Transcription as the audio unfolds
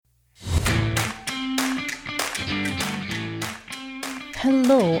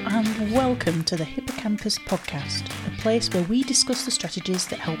Hello and welcome to the Hippocampus podcast, a place where we discuss the strategies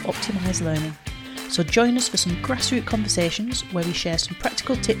that help optimise learning. So join us for some grassroots conversations where we share some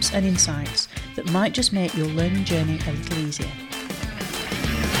practical tips and insights that might just make your learning journey a little easier.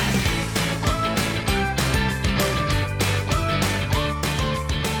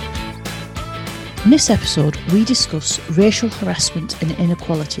 In this episode, we discuss racial harassment and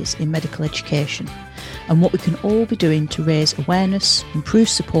inequalities in medical education and what we can all be doing to raise awareness, improve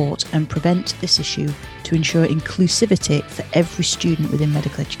support and prevent this issue to ensure inclusivity for every student within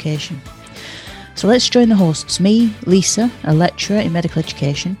medical education. So let's join the hosts, me, Lisa, a lecturer in medical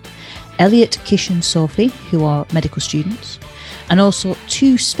education, Elliot, Kish and Sophie, who are medical students, and also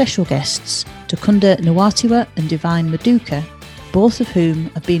two special guests, Takunda Nwatiwa and Divine Maduka, both of whom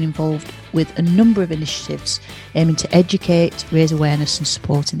have been involved with a number of initiatives aiming to educate, raise awareness and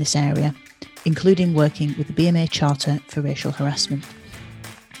support in this area, including working with the BMA Charter for Racial Harassment.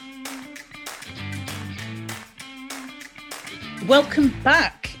 Welcome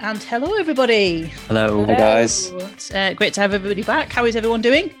back and hello everybody. Hello. Hey guys. It's great to have everybody back. How is everyone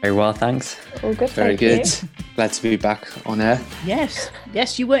doing? Very well, thanks. All good. Very good. Glad to be back on air. Yes,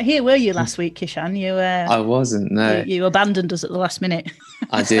 you weren't here, were you, last week, Kishan? I wasn't, no. You abandoned us at the last minute.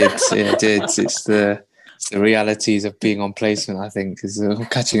 I did, yeah, I did. It's the realities of being on placement, I think, is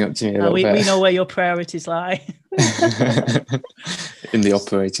catching up to me a little bit. We know where your priorities lie. In the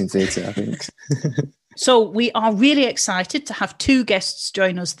operating theatre, I think. So we are really excited to have two guests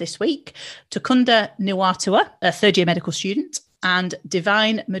join us this week. Takunda Nwatiwa, a third-year medical student, and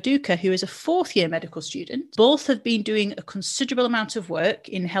Divine Maduka, who is a fourth-year medical student. Both have been doing a considerable amount of work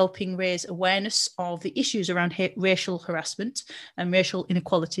in helping raise awareness of the issues around racial harassment and racial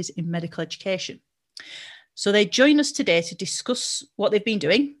inequalities in medical education. So they join us today to discuss what they've been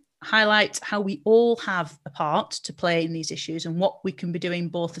doing, highlight how we all have a part to play in these issues and what we can be doing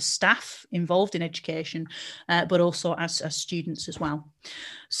both as staff involved in education, but also as students as well.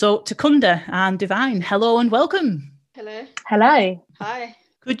 So Takunda and Divine, hello and welcome. Hello. Hello. Hi.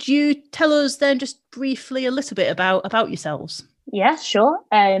 Could you tell us then just briefly a little bit about yourselves? Yeah, sure.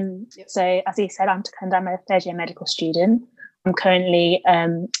 So as you said, I'm Takunda. I'm a third year medical student. I'm currently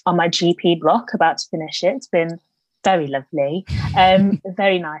on my GP block, about to finish it. It's been very lovely,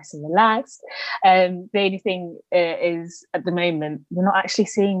 very nice and relaxed. The only thing is at the moment, we're not actually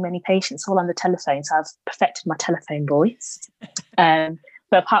seeing many patients, all on the telephone. So I've perfected my telephone voice. But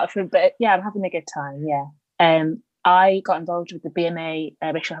yeah, I'm having a good time. Yeah. I got involved with the BMA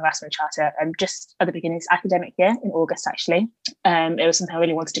Racial Harassment Charter just at the beginning of this academic year in August, actually. It was something I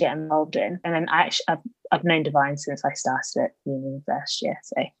really wanted to get involved in. And then I've known Divine since I started at uni first year.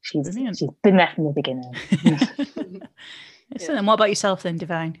 So she's been there from the beginning. Excellent. And what about yourself then,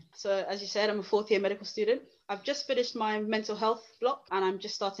 Divine? So as you said, I'm a fourth year medical student. I've just finished my mental health block and I'm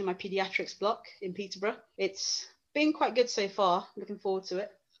just starting my paediatrics block in Peterborough. It's been quite good so far. Looking forward to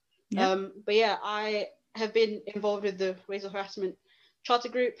it. Yeah. But yeah, I have been involved with the Racial Harassment Charter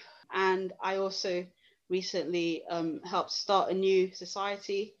Group, and I also recently helped start a new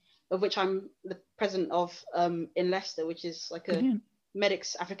society, of which I'm the president of in Leicester, which is like a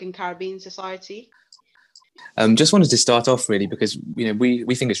Medics African Caribbean Society. Just wanted to start off really because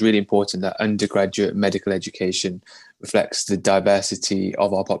we think it's really important that undergraduate medical education reflects the diversity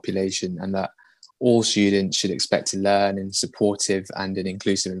of our population and that all students should expect to learn in a supportive and an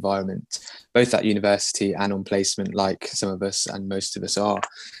inclusive environment, both at university and on placement, like some of us and most of us are.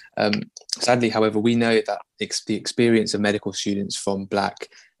 Sadly, however, we know that the experience of medical students from Black,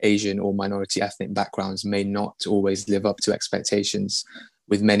 Asian or minority ethnic backgrounds may not always live up to expectations,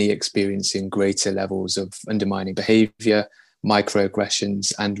 with many experiencing greater levels of undermining behaviour,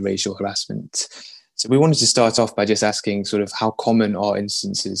 microaggressions and racial harassment. So we wanted to start off by just asking sort of how common are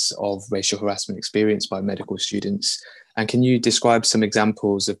instances of racial harassment experienced by medical students? And can you describe some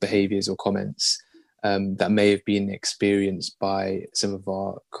examples of behaviours or comments that may have been experienced by some of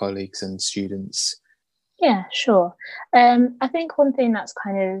our colleagues and students? Yeah, sure. I think one thing that's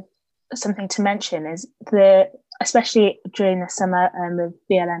kind of something to mention is especially during the summer with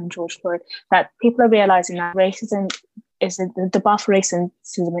BLM George Floyd, that people are realising that racism the bar for racism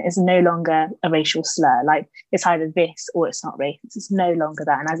is no longer a racial slur. Like, it's either this or it's not racist. It's no longer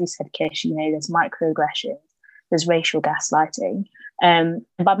that. And as you said, Kish, there's microaggressions, there's racial gaslighting.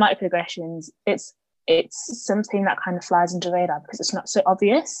 By microaggressions, it's something that kind of flies under the radar because it's not so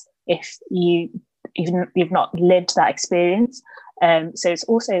obvious if you've not lived that experience. So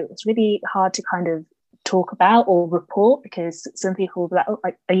it's really hard to kind of talk about or report because some people will be like, oh,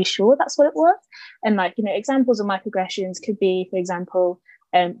 are you sure that's what it was? And examples of microaggressions could be, for example,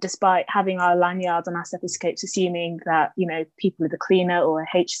 despite having our lanyards on our stethoscopes, assuming that, you know, people are the cleaner or a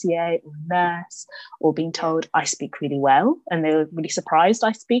HCA or a nurse, or being told I speak really well, and they were really surprised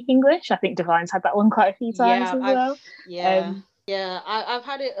I speak English. I think Divine's had that one quite a few times as well. I've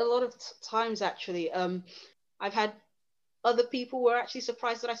had it a lot of times actually. I've had other people who were actually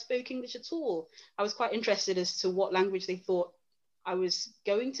surprised that I spoke English at all. I was quite interested as to what language they thought I was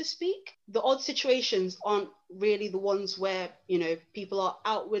going to speak. The odd situations aren't really the ones where, you know, people are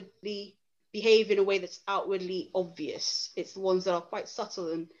outwardly behave in a way that's outwardly obvious. It's the ones that are quite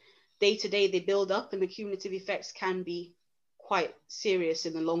subtle, and day to day they build up, and the cumulative effects can be quite serious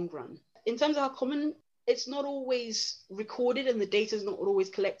in the long run. In terms of how common, it's not always recorded and the data is not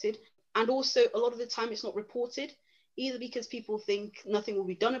always collected. And also a lot of the time it's not reported, either because people think nothing will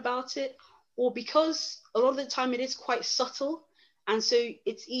be done about it, or because a lot of the time it is quite subtle. And so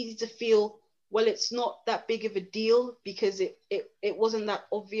it's easy to feel, well, it's not that big of a deal because it wasn't that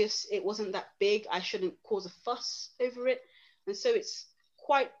obvious, it wasn't that big, I shouldn't cause a fuss over it. And so it's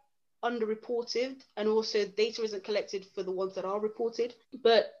quite underreported, and also data isn't collected for the ones that are reported.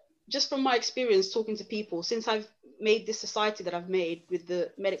 But just from my experience talking to people, since I've made this society that I've made with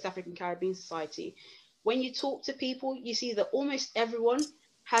the Medics African Caribbean Society, when you talk to people, you see that almost everyone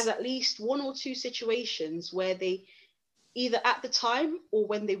has at least one or two situations where they, either at the time or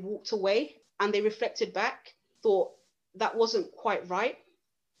when they walked away and they reflected back, thought that wasn't quite right.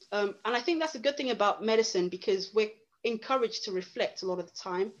 And I think that's a good thing about medicine, because we're encouraged to reflect a lot of the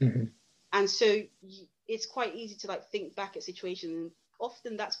time. Mm-hmm. And so it's quite easy to like think back at situations. And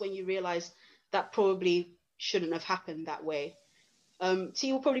often that's when you realize that probably shouldn't have happened that way.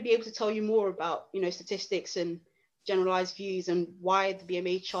 T will probably be able to tell you more about, you know, statistics and generalized views and why the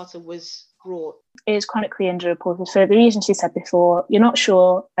BMA Charter was brought. It is chronically underreported for the reasons she said before. You're not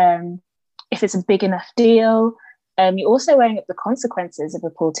sure if it's a big enough deal. You're also weighing up the consequences of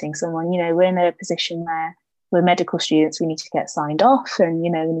reporting someone. You know, we're in a position where we're medical students, we need to get signed off, and,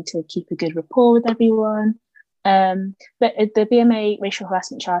 you know, we need to keep a good rapport with everyone. But the BMA Racial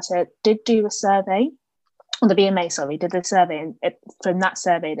Harassment Charter did do a survey, or the BMA, did a survey, and from that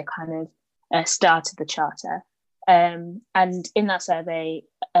survey, they kind of started the charter. And in that survey,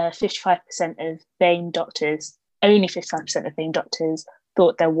 55% of BAME doctors, only 55% of BAME doctors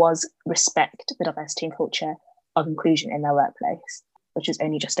thought there was respect for diversity and culture of inclusion in their workplace, which is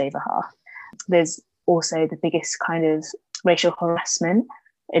only just over half. There's also the biggest kind of racial harassment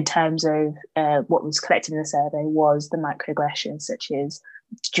in terms of what was collected in the survey was the microaggressions, such as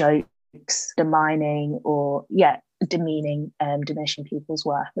jokes, demeaning, or demeaning, diminishing people's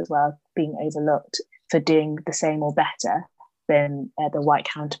work as well, being overlooked for doing the same or better than the white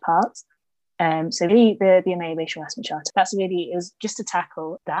counterparts. So the BMA Racial Harassment Charter, that's really is just to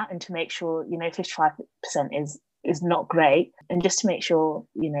tackle that and to make sure, you know, 55% is not great, and just to make sure,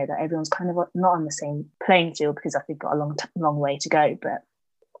 you know, that everyone's kind of not on the same playing field, because I think got a long way to go, but,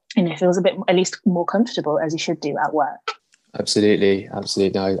 you know, feels a bit at least more comfortable, as you should do at work. Absolutely.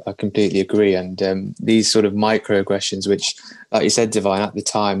 No, I completely agree. And these sort of microaggressions, which, like you said, Divine, at the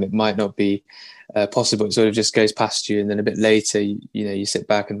time, it might not be possible. It sort of just goes past you, and then a bit later, you sit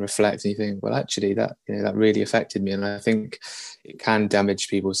back and reflect, and you think, well, actually, that really affected me. And I think it can damage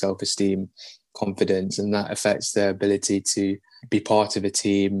people's self-esteem, confidence, and that affects their ability to be part of a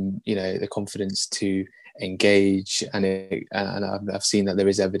team. You know, the confidence to engage, and I've seen that there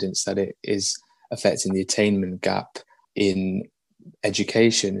is evidence that it is affecting the attainment gap in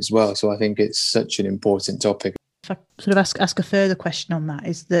education as well. So I think it's such an important topic. If I sort of ask a further question on that,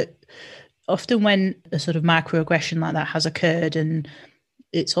 is that often when a sort of microaggression like that has occurred, and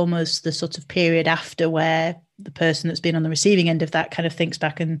it's almost the sort of period after where the person that's been on the receiving end of that kind of thinks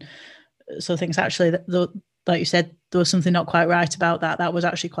back and sort of thinks, actually, that, like you said, there was something not quite right about that. That was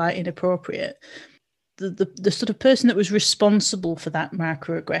actually quite inappropriate. The sort of person that was responsible for that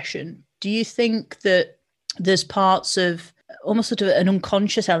microaggression, do you think that there's parts of almost sort of an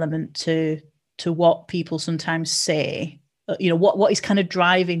unconscious element to what people sometimes say, you know, what is kind of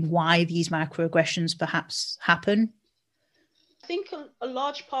driving why these microaggressions perhaps happen? I think a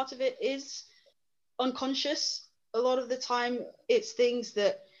large part of it is unconscious. A lot of the time it's things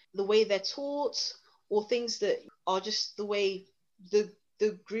that the way they're taught, or things that are just the way the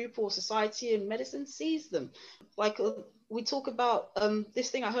group or society and medicine sees them. Like we talk about this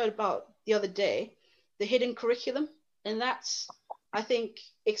thing I heard about the other day, the hidden curriculum, and that's, I think,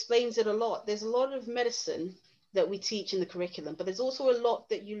 explains it a lot. There's a lot of medicine that we teach in the curriculum, but there's also a lot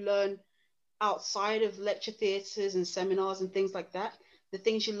that you learn outside of lecture theatres and seminars and things like that, the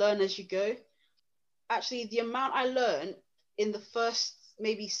things you learn as you go. Actually, the amount I learned in the first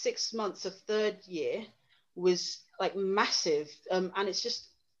maybe 6 months of third year was like massive, and it's just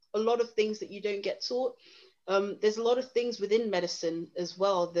a lot of things that you don't get taught. There's a lot of things within medicine as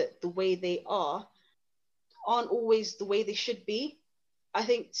well that the way they aren't always the way they should be. I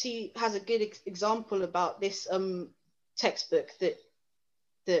think T has a good example about this textbook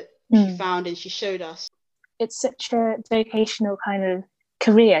that she found and she showed us. It's such a vocational kind of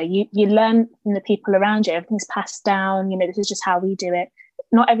career. You learn from the people around you. Everything's passed down. This is just how we do it.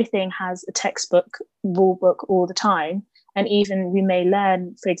 Not everything has a textbook, rule book all the time. And even we may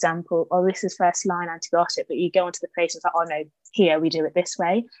learn, for example, this is first line antibiotic, but you go onto the place and it's like, oh no, here we do it this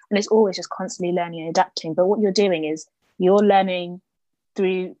way. And it's always just constantly learning and adapting. But what you're doing is you're learning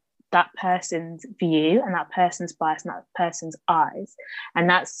through that person's view and that person's bias and that person's eyes. And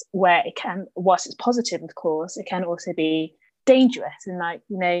that's where it can, whilst it's positive, of course, it can also be dangerous. And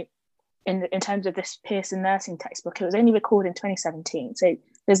in terms of this Pearson nursing textbook, it was only recorded in 2017. So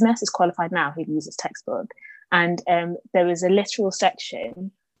there's nurses qualified now who use this textbook. And there was a literal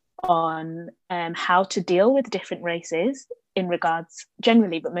section on how to deal with different races in regards,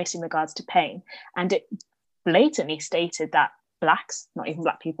 generally, but mostly in regards to pain. And it blatantly stated that blacks, not even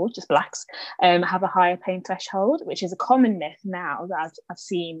black people, just blacks, have a higher pain threshold, which is a common myth now that I've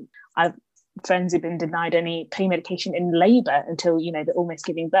seen. I've friends who've been denied any pain medication in labour until, they're almost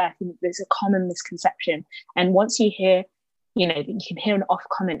giving birth. And there's a common misconception. And once you hear, you can hear an off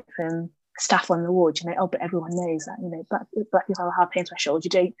comment from staff on the ward, but everyone knows that, black people have a high pain threshold.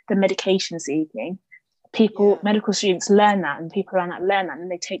 The medication seeking. Medical students learn that, and people around that learn that,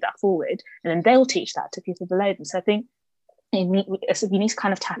 and they take that forward, and then they'll teach that to people below them. So I think you need to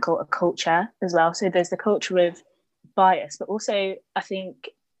kind of tackle a culture as well. So there's the culture of bias, but also I think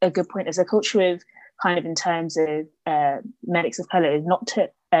a good point is a culture of kind of in terms of medics of colour is not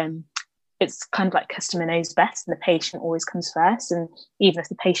to it's kind of like customer knows best, and the patient always comes first. And even if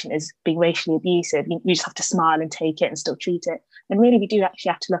the patient is being racially abusive, you just have to smile and take it and still treat it. And really, we do actually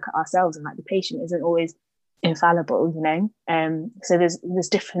have to look at ourselves, and the patient isn't always infallible, So there's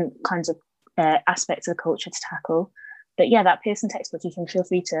different kinds of aspects of the culture to tackle. But yeah, that Pearson textbook, you can feel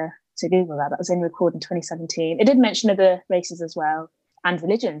free to Google that. That was only recorded in 2017. It did mention other races as well, and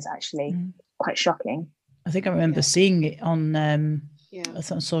religions, actually. Quite shocking. I think I remember seeing it on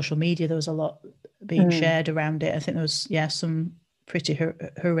on social media. There was a lot being shared around it. I think there was some pretty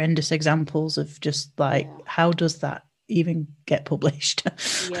horrendous examples of just how does that even get published?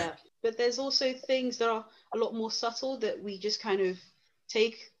 But there's also things that are a lot more subtle that we just kind of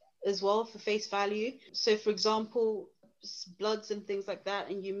take as well for face value. So for example, bloods and things like that,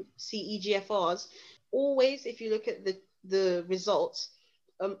 and you see EGFRs, always if you look at the results,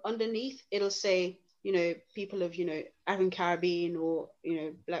 underneath it'll say people of African Caribbean or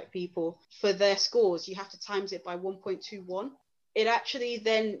black people, for their scores you have to times it by 1.21. It actually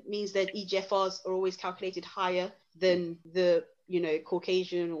then means that EGFRs are always calculated higher than the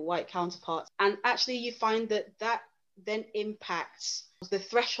Caucasian or white counterparts, and actually you find that then impacts the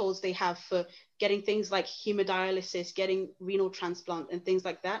thresholds they have for getting things like hemodialysis, getting renal transplant and things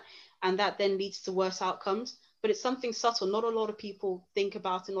like that, and that then leads to worse outcomes. But it's something subtle. Not a lot of people think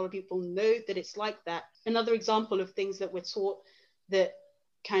about it. Not a lot of people know that it's like that. Another example of things that we're taught that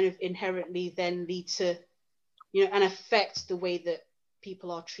kind of inherently then lead to, and affect the way that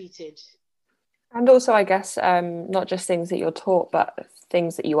people are treated. And also, I guess, not just things that you're taught, but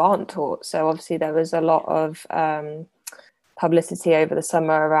things that you aren't taught. So obviously there was a lot of publicity over the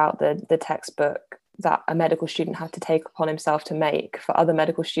summer about the textbook that a medical student had to take upon himself to make for other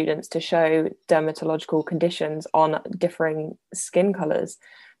medical students to show dermatological conditions on differing skin colours.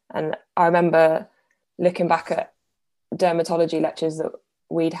 And I remember looking back at dermatology lectures that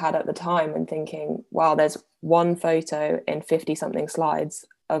we'd had at the time and thinking, wow, there's one photo in 50 something slides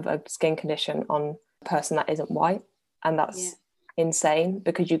of a skin condition on a person that isn't white. And that's insane,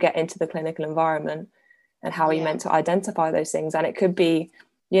 because you get into the clinical environment and how are you meant to identify those things? And it could be,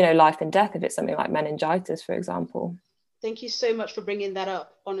 life and death if it's something like meningitis, for example. Thank you so much for bringing that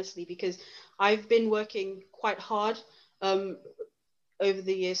up, honestly, because I've been working quite hard over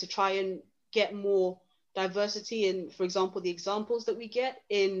the years to try and get more diversity in, for example, the examples that we get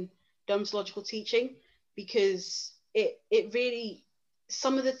in dermatological teaching, because it really,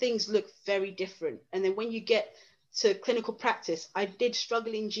 some of the things look very different. And then when you get to clinical practice, I did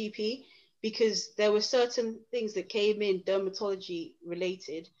struggle in GP because there were certain things that came in dermatology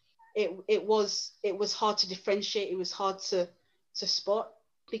related. It was hard to differentiate. It was hard to spot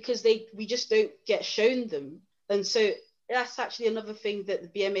because we just don't get shown them. And so that's actually another thing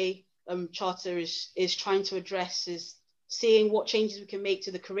that the BMA charter is trying to address, is seeing what changes we can make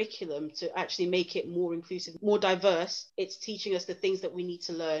to the curriculum to actually make it more inclusive, more diverse. It's teaching us the things that we need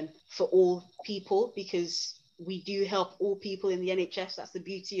to learn for all people, because we do help all people in the NHS. That's the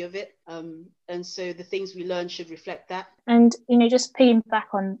beauty of it. And so the things we learn should reflect that. And, just piggying back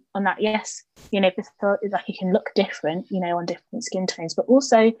on that, yes, this like it can look different, on different skin tones, but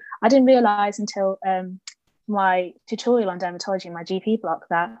also I didn't realise until my tutorial on dermatology in my GP block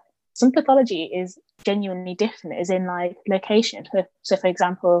that some pathology is genuinely different, as in like location. So for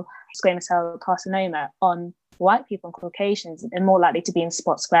example, squamous cell carcinoma on white people and Caucasians are more likely to be in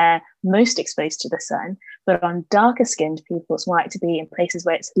spots where most exposed to the sun, but on darker skinned people, it's more likely to be in places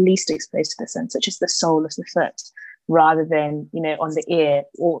where it's least exposed to the sun, such as the sole of the foot, rather than, on the ear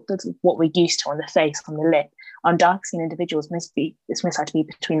or what we're used to on the face, on the lip. On dark skinned individuals, it's most likely to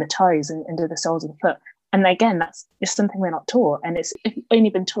be between the toes and under the soles of the foot. And again, that's just something we're not taught. And it's only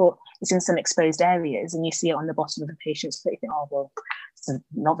been taught it's in some exposed areas, and you see it on the bottom of the patient's foot, you think, oh, well, it's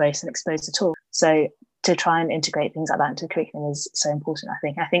not very sun exposed at all. So to try and integrate things like that into the curriculum is so important, I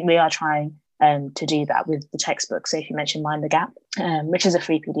think. I think we are trying to do that with the textbook. So if you mentioned Mind the Gap, which is a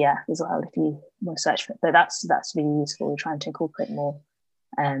free PDF as well, if you want to search for it. But that's really useful. We're trying to incorporate more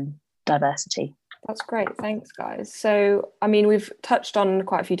diversity. That's great. Thanks, guys. So, I mean, we've touched on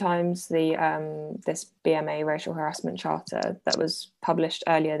quite a few times the this BMA Racial Harassment Charter that was published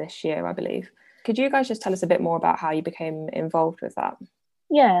earlier this year, I believe. Could you guys just tell us a bit more about how you became involved with that?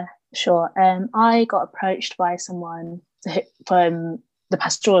 Yeah, sure. I got approached by someone from the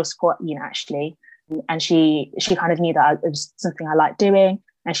pastoral support unit, actually, and she kind of knew that it was something I liked doing.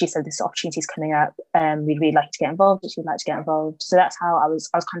 And she said, this opportunity is coming up. We'd really like to get involved. She'd like to get involved. So that's how I was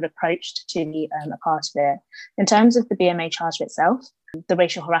kind of approached to be a part of it. In terms of the BMA Charter itself, the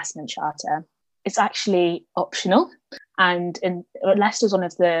Racial Harassment Charter, it's actually optional. And Leicester's one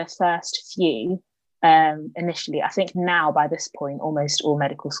of the first few initially. I think now by this point, almost all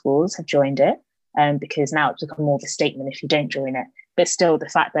medical schools have joined it, because now it's become more of a statement if you don't join it. But still, the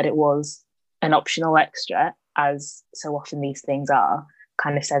fact that it was an optional extra, as so often these things are,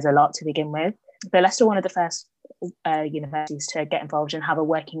 kind of says a lot to begin with. But Leicester, one of the first universities to get involved and have a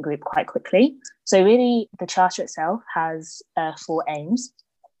working group quite quickly. So really, the charter itself has 4 aims,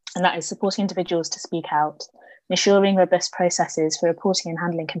 and that is supporting individuals to speak out, ensuring robust processes for reporting and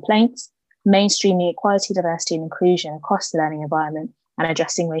handling complaints, mainstreaming equality, diversity and inclusion across the learning environment, and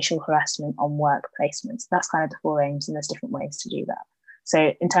addressing racial harassment on work placements. That's kind of the 4 aims, and there's different ways to do that.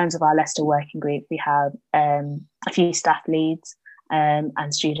 So in terms of our Leicester working group, we have a few staff leads,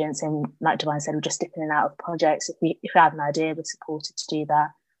 and students, and like Divine said, we're just dipping in and out of projects. If we have an idea, we're supported to do that.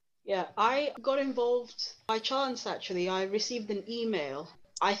 Yeah, I got involved by chance, actually. I received an email.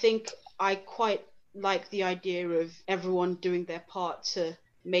 I think I quite like the idea of everyone doing their part to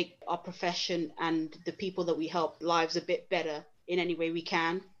make our profession and the people that we help lives a bit better in any way we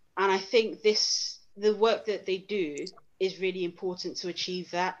can. And I think the work that they do is really important to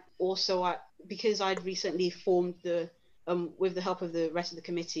achieve that. Also, because I'd recently formed with the help of the rest of the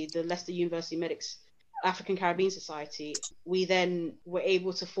committee, the Leicester University Medics African Caribbean Society, we then were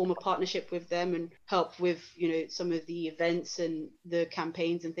able to form a partnership with them and help with, some of the events and the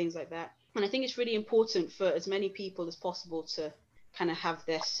campaigns and things like that. And I think it's really important for as many people as possible to kind of have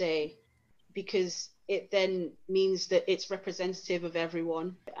their say, because it then means that it's representative of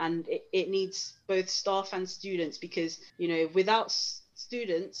everyone, and it needs both staff and students, because, without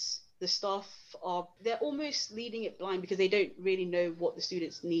students, the staff they're almost leading it blind because they don't really know what the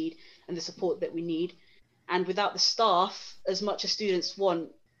students need and the support that we need. And without the staff, as much as students want,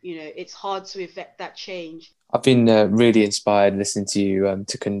 it's hard to effect that change. I've been really inspired listening to you,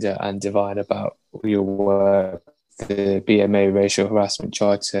 Takunda and Divine, about your work, the BMA Racial Harassment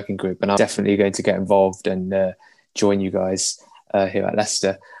Charter Working Group, and I'm definitely going to get involved and join you guys here at Leicester.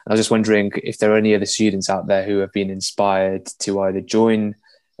 And I was just wondering if there are any other students out there who have been inspired to either join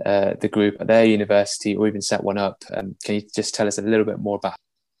the group at their university or even set one up. Can you just tell us a little bit more about?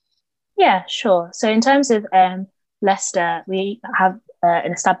 Yeah, sure. So in terms of Leicester, we have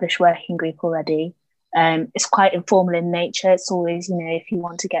an established working group already. It's quite informal in nature. It's always, if you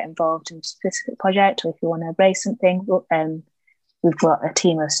want to get involved in a specific project or if you want to raise something, we've got a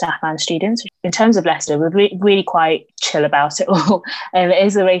team of staff and students. In terms of Leicester, we're really quite chill about it all. It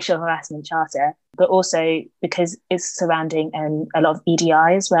is a racial harassment charter, but also because it's surrounding a lot of EDI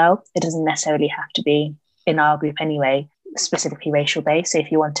as well, it doesn't necessarily have to be, in our group anyway, specifically racial based. So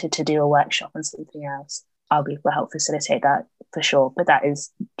if you wanted to do a workshop on something else, our group will help facilitate that for sure. But that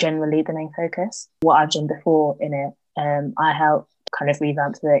is generally the main focus. What I've done before in it, I help kind of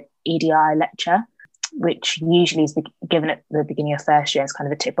revamp the EDI lecture, which usually is given at the beginning of first year. It's kind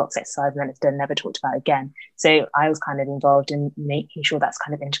of a tick box exercise, and then it's done, never talked about again. So I was kind of involved in making sure that's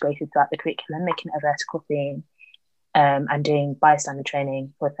kind of integrated throughout the curriculum, making it a vertical theme, and doing bystander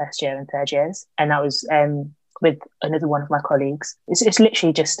training for first year and third years. And that was with another one of my colleagues. It's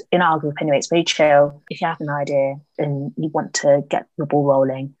literally just in our group anyway. It's very chill. If you have an idea and you want to get the ball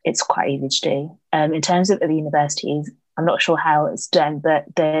rolling, it's quite easy to do. In terms of the universities, I'm not sure how it's done, but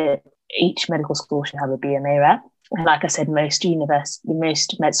each medical school should have a BMA rep. And like I said, most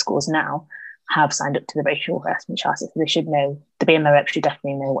med schools now have signed up to the racial harassment charter, so they should know, the BMA rep should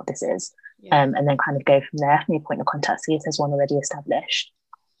definitely know what this is. Yeah. And then kind of go from there, from your point of contact, see if there's one already established.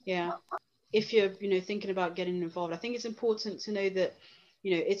 Yeah. If you're, thinking about getting involved, I think it's important to know that,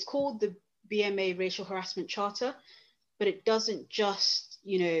 it's called the BMA Racial Harassment Charter, but it doesn't just,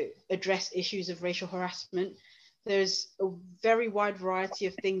 address issues of racial harassment. There's a very wide variety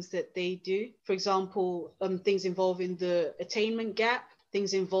of things that they do. For example, things involving the attainment gap,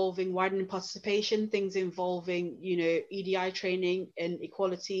 things involving widening participation, things involving, EDI training and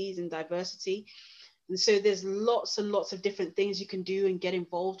equalities and diversity. And so there's lots and lots of different things you can do and get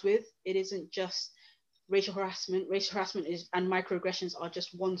involved with. It isn't just racial harassment. Racial harassment and microaggressions are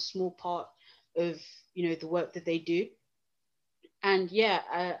just one small part of, the work that they do. And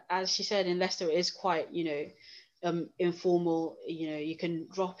yeah, as she said, in Leicester, it is quite, informal. You can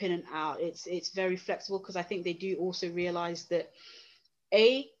drop in and out. It's very flexible, because I think they do also realize that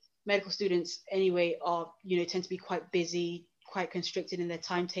medical students anyway are, tend to be quite busy, quite constricted in their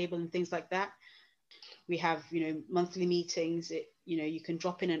timetable and things like that. We have, monthly meetings. You can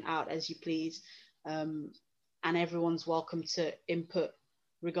drop in and out as you please, and everyone's welcome to input,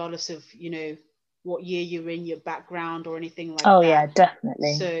 regardless of, what year you're in, your background or anything like that. Oh yeah,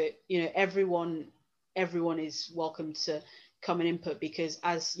 definitely. So, everyone is welcome to come and input, because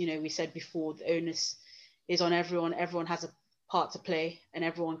as, we said before, the onus is on everyone. Everyone has a part to play, and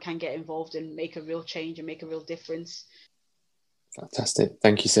everyone can get involved and make a real change and make a real difference. Fantastic.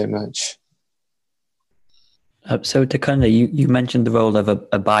 Thank you so much. So Takunda, you mentioned the role of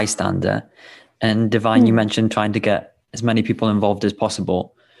a bystander, and Divine, you mentioned trying to get as many people involved as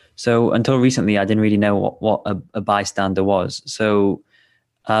possible. So until recently, I didn't really know what a bystander was. So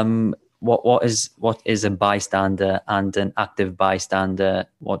what is a bystander and an active bystander?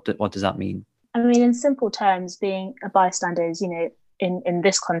 What does that mean? I mean, in simple terms, being a bystander is, in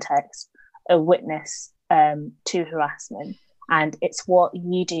this context, a witness to harassment. And it's what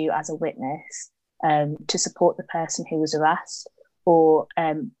you do as a witness to support the person who was harassed, or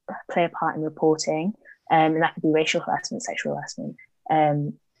play a part in reporting. And that could be racial harassment, sexual harassment,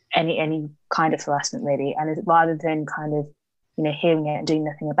 any kind of harassment really. And rather than kind of, hearing it and doing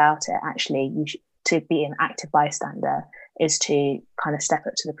nothing about it, actually, to be an active bystander is to kind of step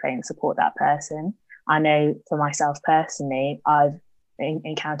up to the plate and support that person. I know for myself personally, I've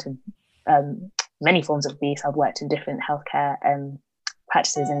encountered many forms of abuse. I've worked in different healthcare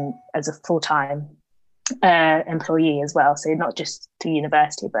practices and as a full-time employee as well. So not just through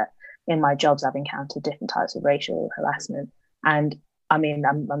university, but in my jobs, I've encountered different types of racial harassment. And I mean,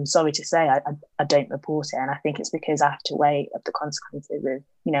 I'm sorry to say I don't report it. And I think it's because I have to weigh up the consequences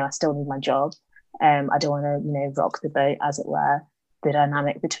of, I still need my job. I don't want to, rock the boat, as it were, the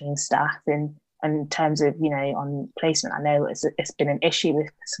dynamic between staff. And in terms of, on placement, I know it's been an issue with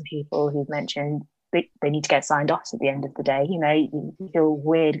some people who've mentioned they need to get signed off at the end of the day. You feel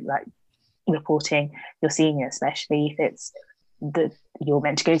weird, like, reporting your senior, especially if it's you're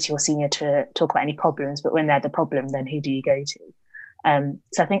meant to go to your senior to talk about any problems, but when they're the problem, then who do you go to?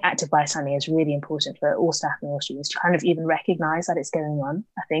 So I think active bystanding is really important for all staff and all students to kind of even recognise that it's going on.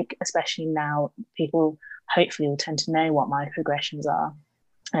 I think especially now, people hopefully will tend to know what microaggressions are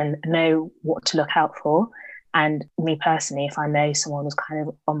and know what to look out for. And me personally, if I know someone was kind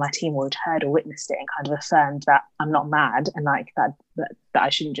of on my team or had heard or witnessed it and kind of affirmed that I'm not mad and like that I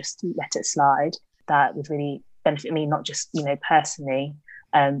shouldn't just let it slide, that would really benefit me, not just, personally,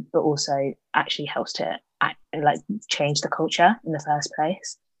 but also actually helps to change the culture in the first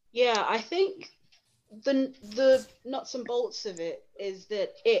place. Yeah, I think the nuts and bolts of it is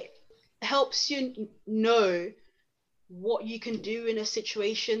that it helps you know what you can do in a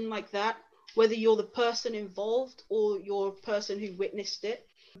situation like that, whether you're the person involved or you're a person who witnessed it,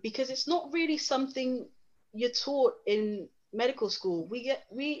 because it's not really something you're taught in medical school. We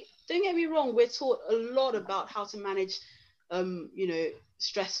don't get me wrong, we're taught a lot about how to manage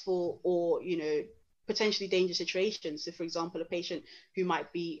stressful or potentially dangerous situations. So for example, a patient who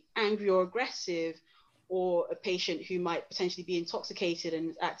might be angry or aggressive, or a patient who might potentially be intoxicated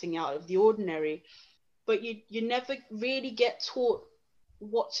and acting out of the ordinary, but you never really get taught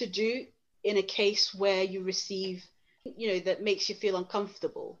what to do in a case where you receive that makes you feel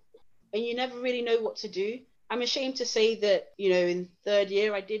uncomfortable, and you never really know what to do. I'm ashamed to say that in third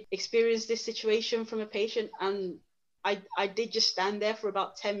year I did experience this situation from a patient, and I did just stand there for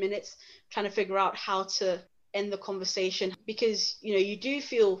about 10 minutes trying to figure out how to end the conversation, because you do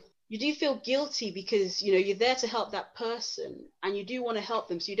feel guilty, because you're there to help that person and you do want to help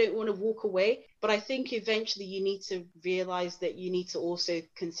them, so you don't want to walk away. But I think eventually you need to realize that you need to also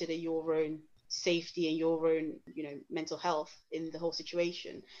consider your own safety and your own mental health in the whole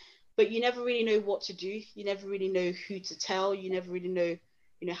situation. But you never really know what to do, you never really know who to tell, you never really know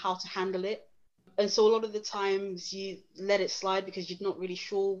how to handle it. And so a lot of the times you let it slide because you're not really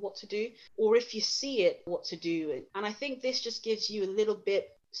sure what to do, or if you see it, what to do. And I think this just gives you a little bit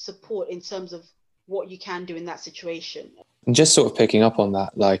support in terms of what you can do in that situation. And just sort of picking up on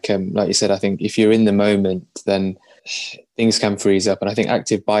that, like you said, I think if you're in the moment, then things can freeze up. And I think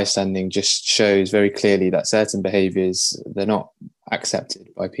active bystanding just shows very clearly that certain behaviours, they're not accepted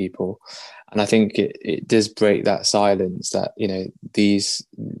by people. And I think it does break that silence that,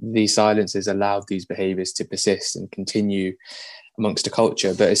 these silences allowed these behaviours to persist and continue amongst a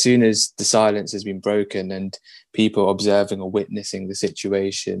culture. But as soon as the silence has been broken and people observing or witnessing the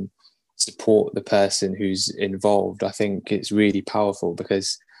situation support the person who's involved, I think it's really powerful,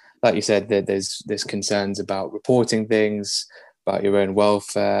 because like you said, there's concerns about reporting things, about your own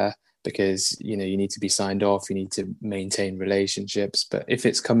welfare, because you need to be signed off, you need to maintain relationships. But if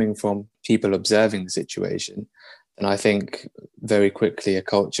it's coming from people observing the situation, then I think very quickly a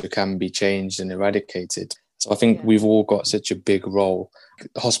culture can be changed and eradicated. So I think we've all got such a big role.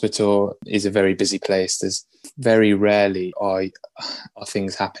 The hospital is a very busy place. There's very rarely are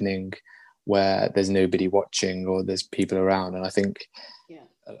things happening where there's nobody watching or there's people around. And I think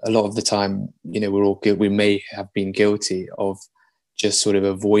a lot of the time, we may have been guilty of just sort of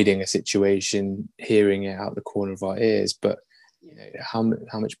avoiding a situation, hearing it out the corner of our ears. But how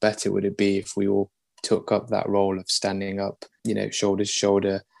much better would it be if we all took up that role of standing up, shoulder to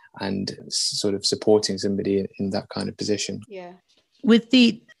shoulder, and sort of supporting somebody in that kind of position? Yeah. With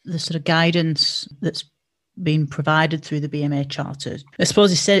the sort of guidance that's been provided through the BMA Charter, I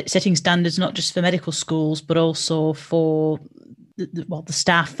suppose it's setting standards not just for medical schools, but also for the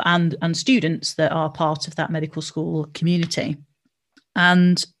staff and students that are part of that medical school community.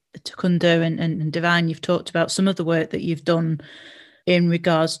 And Tukundo and Divine, you've talked about some of the work that you've done in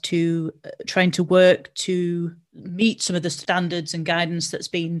regards to trying to work to meet some of the standards and guidance that's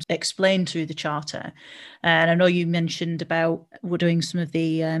been explained through the Charter. And I know you mentioned about we're doing some of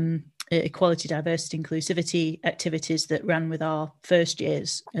the equality, diversity, inclusivity activities that ran with our first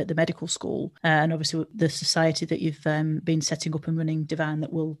years at the medical school, and obviously the society that you've been setting up and running, Divine,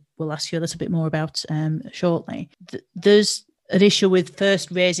 that we'll ask you a little bit more about shortly. There's an issue with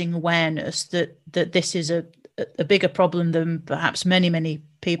first raising awareness that this is a bigger problem than perhaps many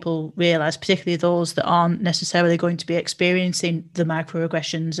people realise, particularly those that aren't necessarily going to be experiencing the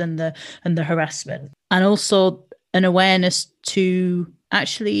microaggressions and the harassment, and also an awareness to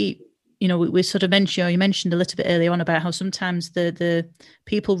actually, we sort of mentioned, you mentioned a little bit earlier on about how sometimes the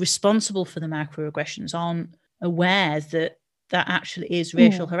people responsible for the microaggressions aren't aware that actually is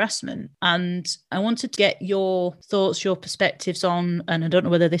racial harassment. And I wanted to get your thoughts, your perspectives on, and I don't know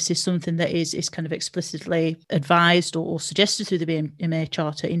whether this is something that is kind of explicitly advised or suggested through the BMA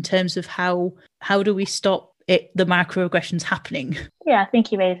Charter, in terms of how do we stop the microaggressions happening? Yeah, I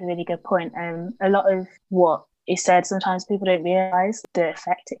think you raised a really good point. A lot of what is said, sometimes people don't realise the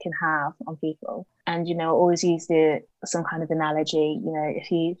effect it can have on people. And, I always use some kind of analogy,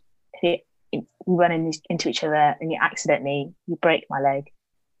 if you run into each other and you break my leg,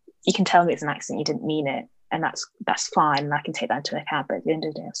 you can tell me it's an accident, you didn't mean it, and that's fine, and I can take that into account. But at the end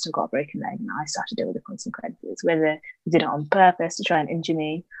of the day, I've still got a broken leg and I still have to deal with the consequences, whether you did it on purpose to try and injure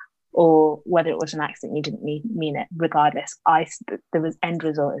me or whether it was an accident, you didn't mean it. Regardless, the end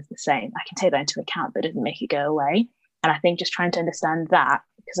result is the same. I can take that into account, but it doesn't make it go away. And I think just trying to understand that,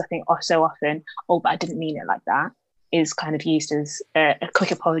 because I think so often, but I didn't mean it like that, is kind of used as a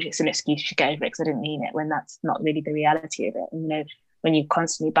quick apology. It's an excuse to get over it because I didn't mean it, when that's not really the reality of it. And, when you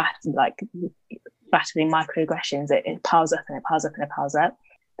constantly battling microaggressions, it piles up and it piles up and it piles up.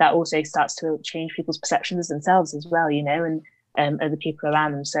 That also starts to change people's perceptions of themselves as well, and other people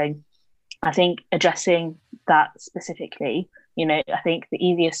around them. So I think addressing that specifically, I think the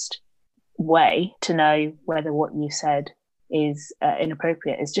easiest way to know whether what you said is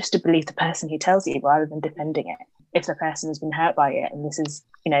inappropriate is just to believe the person who tells you rather than defending it. If the person has been hurt by it and this is,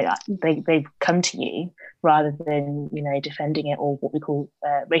 they've come to you, rather than, defending it, or what we call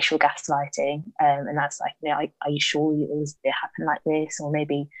racial gaslighting. And that's like, are you sure it happened like this? Or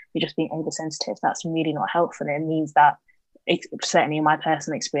maybe you're just being oversensitive. That's really not helpful. And it means that, certainly in my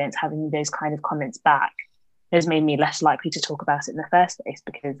personal experience, having those kind of comments back has made me less likely to talk about it in the first place,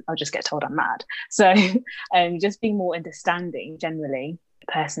 because I'll just get told I'm mad. So just being more understanding generally,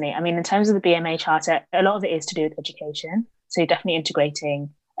 personally. I mean, in terms of the BMA Charter, a lot of it is to do with education. So definitely integrating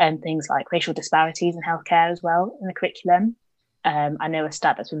things like racial disparities in healthcare as well in the curriculum. I know a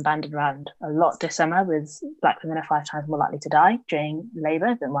stat that's been bandied around a lot this summer was Black women are 5 times more likely to die during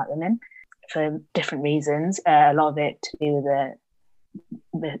labour than white women for different reasons. A lot of it to do with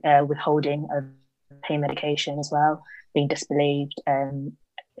the withholding of pain medication as well, being disbelieved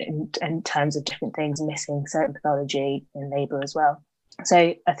in terms of different things, missing certain pathology in labour as well.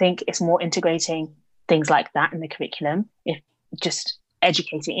 So I think it's more integrating things like that in the curriculum, if just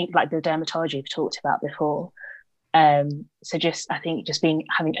educating, like the dermatology we've talked about before. So I think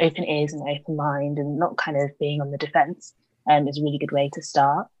having open ears and open mind and not kind of being on the defence is a really good way to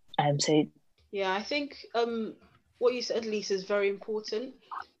start. Yeah, I think what you said, Lisa, is very important,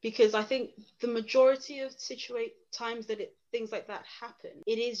 because I think the majority of times that things like that happen,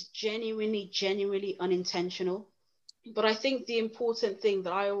 it is genuinely unintentional. But I think the important thing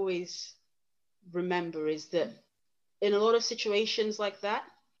that I always remember is that in a lot of situations like that,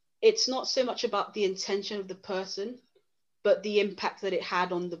 it's not so much about the intention of the person, but the impact that it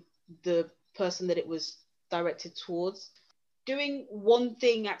had on the person that it was directed towards. Doing one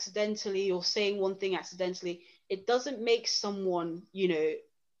thing accidentally or saying one thing accidentally, it doesn't make someone,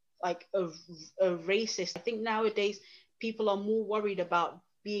 like a racist. I think nowadays people are more worried about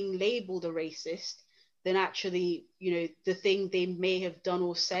being labeled a racist than actually, the thing they may have done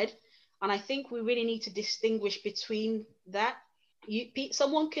or said. And I think we really need to distinguish between that.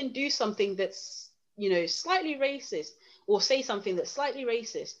 Someone can do something that's, slightly racist, or say something that's slightly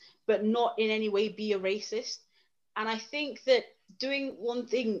racist, but not in any way be a racist. And I think that doing one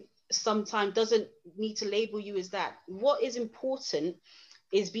thing sometimes doesn't need to label you as that. What is important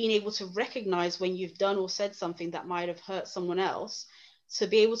is being able to recognize when you've done or said something that might have hurt someone else, to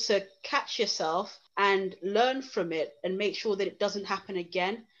be able to catch yourself and learn from it and make sure that it doesn't happen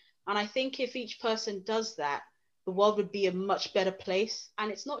again. And I think if each person does that, the world would be a much better place.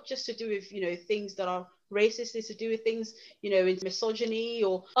 And it's not just to do with, things that are racist, it's to do with things, in misogyny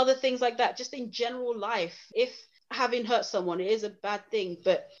or other things like that, just in general life. If having hurt someone, it is a bad thing,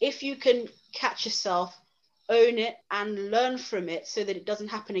 but if you can catch yourself, own it and learn from it so that it doesn't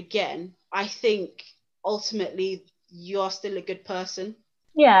happen again, I think ultimately you are still a good person.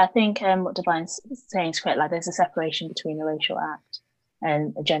 Yeah, I think what Divine's saying is correct. Like, there's a separation between a racial act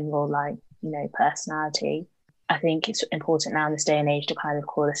and a general, personality. I think it's important now in this day and age to kind of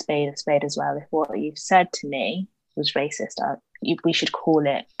call a spade as well. If what you've said to me was racist, we should call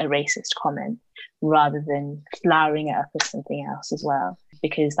it a racist comment rather than flowering it up as something else as well,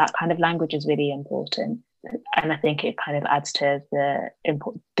 because that kind of language is really important. And I think it kind of adds to the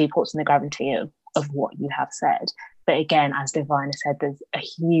importance and the gravity of what you have said. But again, as Divine said, there's a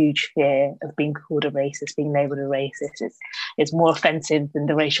huge fear of being called a racist, being labelled a racist. It's more offensive than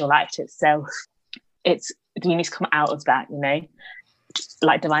the racial act itself. You need to come out of that,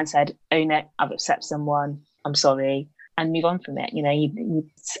 like Divine said, own it. I've upset someone, I'm sorry, and move on from it.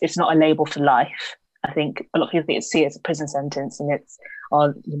 It's not a label for life. I think a lot of people see it as a prison sentence, and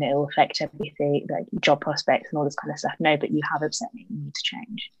it'll affect everything, like job prospects and all this kind of stuff. No, but you have upset me, you need to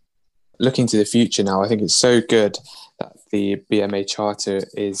change. Looking to the future now, I think it's so good that the BMA Charter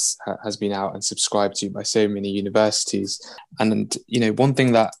has been out and subscribed to by so many universities. And one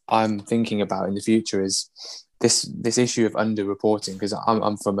thing that I'm thinking about in the future is this issue of underreporting, because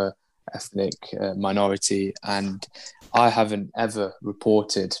I'm from a ethnic minority, and I haven't ever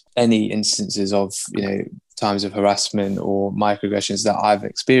reported any instances of times of harassment or microaggressions that I've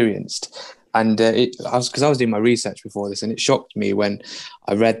experienced. And because I was doing my research before this, and it shocked me when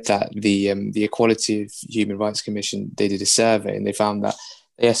I read that the Equality of Human Rights Commission, they did a survey and they found that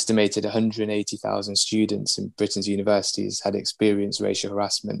they estimated 180,000 students in Britain's universities had experienced racial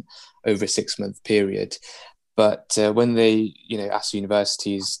harassment over a 6-month period. But when they asked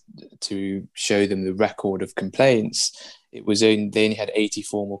universities to show them the record of complaints, they only had 80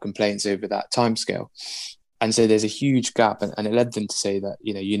 formal complaints over that timescale. And so there's a huge gap, and it led them to say that,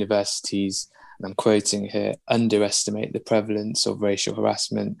 universities, and I'm quoting here, underestimate the prevalence of racial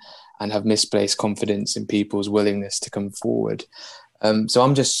harassment and have misplaced confidence in people's willingness to come forward. So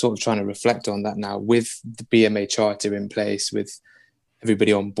I'm just sort of trying to reflect on that now with the BMA Charter in place, with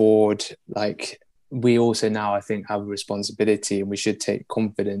everybody on board. Like, we also now, I think, have a responsibility, and we should take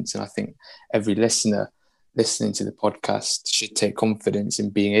confidence. And I think every listener listening to the podcast should take confidence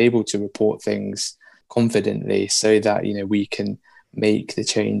in being able to report things confidently, so that we can make the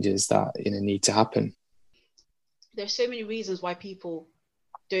changes that need to happen. There's so many reasons why people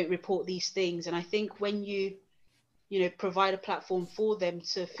don't report these things, and I think when you provide a platform for them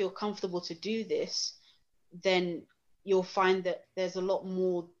to feel comfortable to do this, then you'll find that there's a lot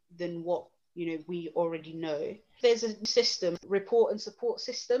more than what we already know. There's a system, report and support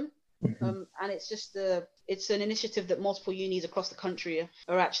system, and it's just it's an initiative that multiple unis across the country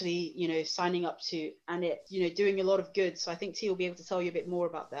are actually signing up to, and it doing a lot of good. So I think T will be able to tell you a bit more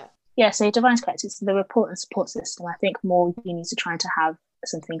about that. Yeah, so Divine's correct. It's the report and support system. I think more unis are trying to have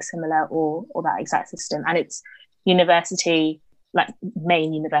something similar or that exact system, and it's university, like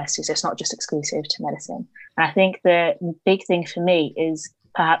main university, so it's not just exclusive to medicine. And I think the big thing for me is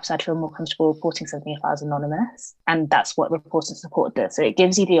perhaps I'd feel more comfortable reporting something if I was anonymous, and that's what report and support does. So it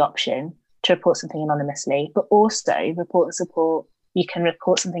gives you the option to report something anonymously, but also report and support, you can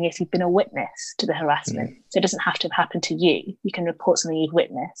report something if you've been a witness to the harassment. So it doesn't have to have happened to you. You can report something you've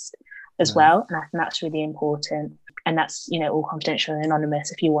witnessed as well. And I think that's really important. And that's, all confidential and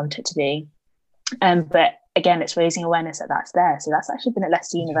anonymous if you want it to be. But again, it's raising awareness that that's there. So that's actually been at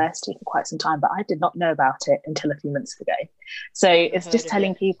Leicester University for quite some time, but I did not know about it until a few months ago. So it's just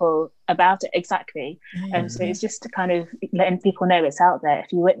telling people about it. Exactly. So it's just to kind of letting people know it's out there.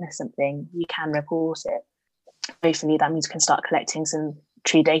 If you witness something, you can report it. Hopefully that means you can start collecting some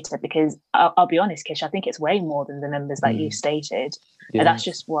true data, because I'll be honest, Kish, I think it's way more than the numbers that you stated. And that's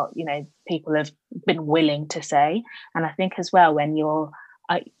just what, people have been willing to say. And I think as well, when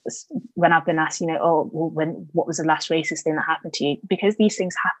I've been asked, what was the last racist thing that happened to you? Because these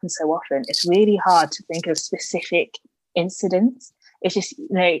things happen so often, it's really hard to think of specific incidents. It's just,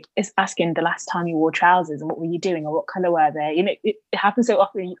 it's asking the last time you wore trousers and what were you doing or what colour were they? It happens so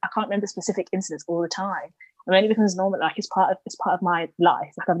often. I can't remember specific incidents all the time. And when it becomes normal, like it's part of my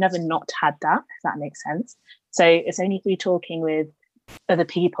life. Like I've never not had that, if that makes sense. So it's only through talking with other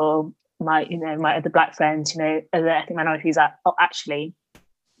people, my other Black friends, other ethnic minorities, that actually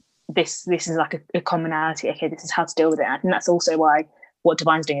this is like a commonality. Okay, this is how to deal with it. And I think that's also why what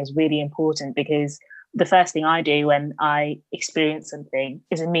Divine's doing is really important, because the first thing I do when I experience something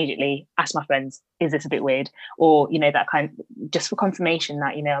is immediately ask my friends, is this a bit weird? Or, that kind of, just for confirmation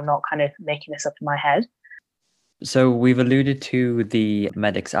that, I'm not kind of making this up in my head. So we've alluded to the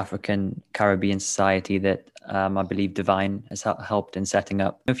Medics African Caribbean Society that I believe Divine has helped in setting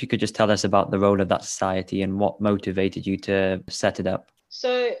up. If you could just tell us about the role of that society and what motivated you to set it up.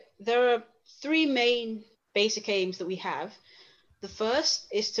 So there are three main basic aims that we have. The first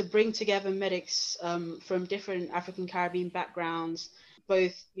is to bring together medics from different African Caribbean backgrounds,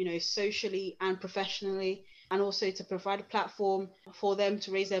 both socially and professionally, and also to provide a platform for them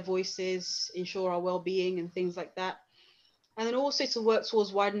to raise their voices, ensure our well-being and things like that. And then also to work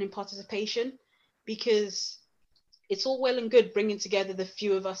towards widening participation, because it's all well and good bringing together the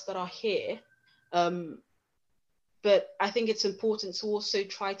few of us that are here. But I think it's important to also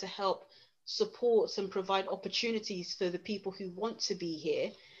try to help support and provide opportunities for the people who want to be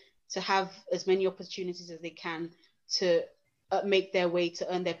here to have as many opportunities as they can to make their way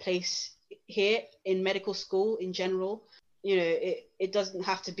to earn their place here in medical school in general. It doesn't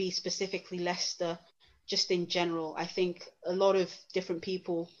have to be specifically Leicester, just in general. I think a lot of different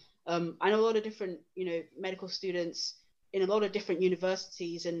people, I know a lot of different, medical students in a lot of different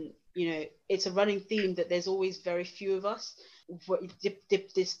universities, and, it's a running theme that there's always very few of us,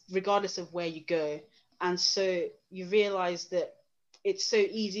 regardless of where you go. And so you realize that it's so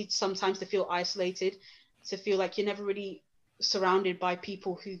easy sometimes to feel isolated, to feel like you're never really surrounded by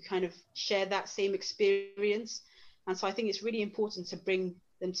people who kind of share that same experience. And so I think it's really important to bring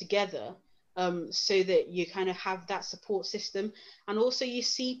them together, so that you kind of have that support system. And also you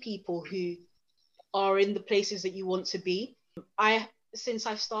see people who are in the places that you want to be. Since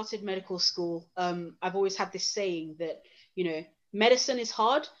I've started medical school, I've always had this saying that, medicine is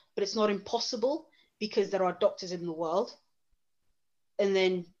hard, but it's not impossible, because there are doctors in the world. And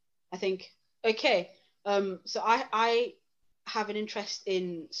then I think, okay, so I have an interest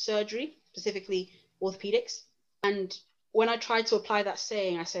in surgery, specifically orthopedics. And when I try to apply that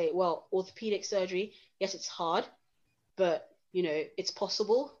saying, I say, well, orthopedic surgery, yes, it's hard, but, it's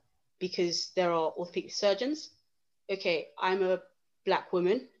possible because there are orthopedic surgeons. Okay, I'm a Black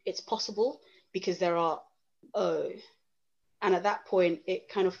woman. It's possible because there are, and at that point, it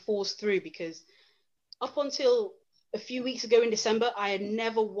kind of falls through, because up until a few weeks ago in December, I had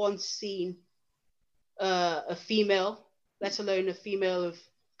never once seen a female, let alone a female of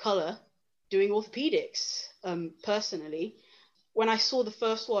color, doing orthopedics. Personally, when I saw the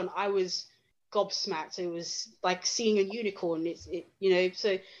first one, I was gobsmacked. It was like seeing a unicorn.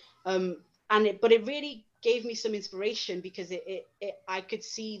 But it really gave me some inspiration, because I could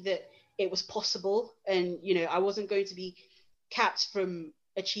see that it was possible, and I wasn't going to be capped from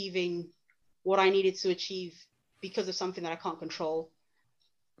achieving what I needed to achieve because of something that I can't control.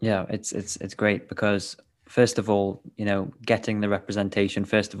 Yeah, it's great, because first of all, getting the representation,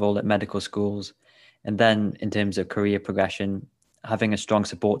 first of all, at medical schools, and then in terms of career progression, having a strong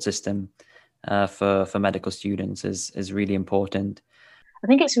support system for medical students is really important. I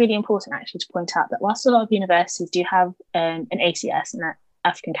think it's really important actually to point out that whilst a lot of universities do have an ACS, an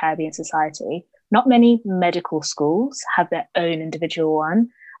African Caribbean Society, not many medical schools have their own individual one.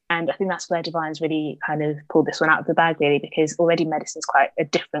 And I think that's where Divine's really kind of pulled this one out of the bag, really, because already medicine is quite a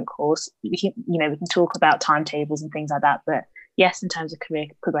different course. We can talk about timetables and things like that, but yes, in terms of career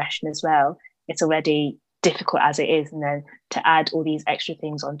progression as well, it's already difficult as it is, and then to add all these extra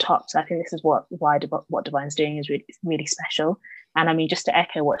things on top. So I think this is what Divine's doing is really, really special. And I mean, just to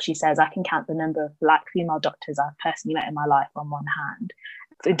echo what she says, I can count the number of Black female doctors I've personally met in my life on one hand.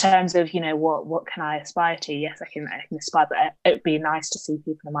 In terms of, what can I aspire to? Yes, I can aspire, but it would be nice to see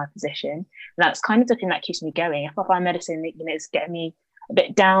people in my position. And that's kind of the thing that keeps me going. If I find medicine, it's getting me a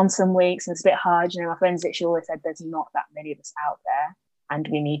bit down some weeks and it's a bit hard. My friends literally always said there's not that many of us out there, and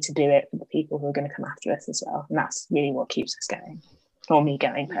we need to do it for the people who are going to come after us as well. And that's really what keeps us going, or me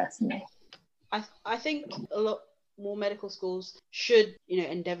going personally. I think a lot more medical schools should,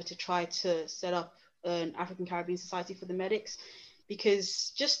 endeavour to try to set up an African Caribbean Society for the medics,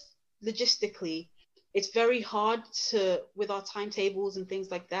 because just logistically, it's very hard with our timetables and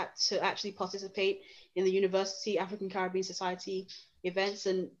things like that, to actually participate in the university African Caribbean Society events.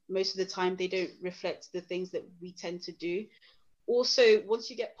 And most of the time they don't reflect the things that we tend to do. Also, once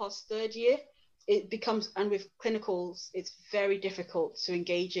you get past third year, it becomes, and with clinicals, it's very difficult to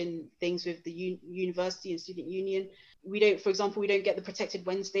engage in things with the university and student union. For example, we don't get the protected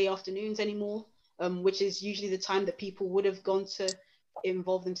Wednesday afternoons anymore, which is usually the time that people would have gone to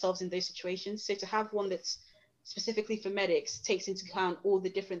involve themselves in those situations. So to have one that's specifically for medics takes into account all the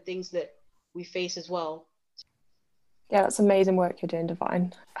different things that we face as well. Yeah, that's amazing work you're doing,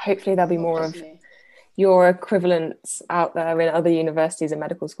 Divine. Hopefully there'll be more of your equivalents out there in other universities and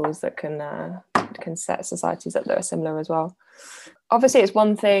medical schools that can set societies up that are similar as well. Obviously, it's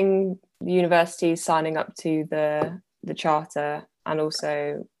one thing the universities signing up to the charter and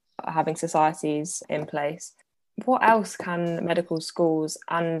also having societies in place. What else can medical schools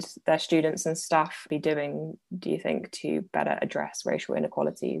and their students and staff be doing, do you think, to better address racial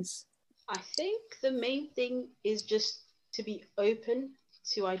inequalities? I think the main thing is just to be open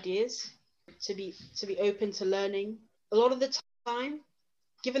to ideas, to be open to learning. A lot of the time,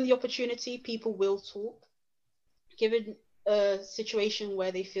 given the opportunity, people will talk. Given a situation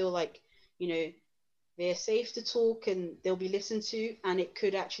where they feel like, they're safe to talk and they'll be listened to, and it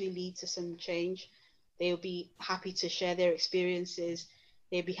could actually lead to some change, they'll be happy to share their experiences.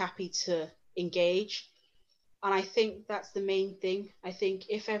 They'd be happy to engage. And I think that's the main thing. I think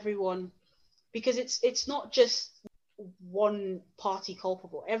if everyone, because it's not just one party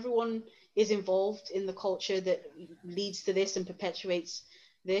culpable. Everyone is involved in the culture that leads to this and perpetuates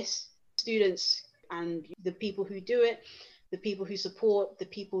this. Students and the people who do it, the people who support, the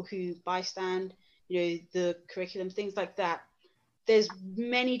people who bystand, the curriculum, things like that. There's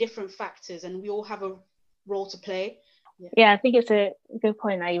many different factors and we all have a role to play. Yeah, I think it's a good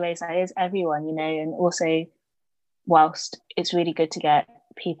point that you raised. That is everyone, and also whilst it's really good to get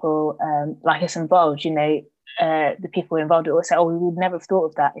people like us involved, the people involved will say, we would never have thought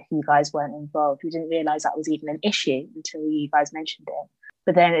of that if you guys weren't involved. We didn't realise that was even an issue until you guys mentioned it.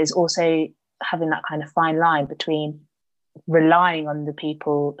 But then it's also having that kind of fine line between relying on the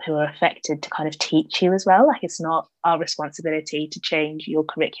people who are affected to kind of teach you as well. Like, it's not our responsibility to change your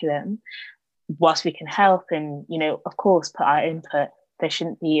curriculum. Whilst we can help and, of course, put our input, there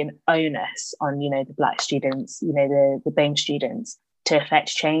shouldn't be an onus on, the Black students, the BAME students to affect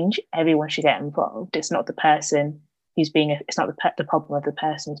change. Everyone should get involved. It's not the person it's not the problem of the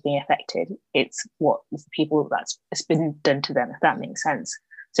person who's being affected. It's what the people it's been done to them, if that makes sense.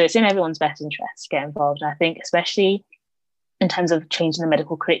 So it's in everyone's best interest to get involved. And I think especially in terms of changing the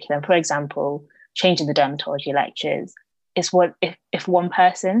medical curriculum, for example, changing the dermatology lectures, it's what if one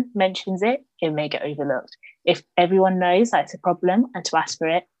person mentions it, it may get overlooked. If everyone knows that it's a problem and to ask for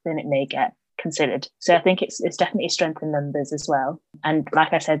it, then it may get considered. So I think it's definitely strength in numbers as well. And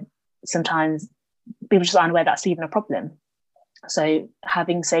like I said, sometimes people just aren't aware that's even a problem. So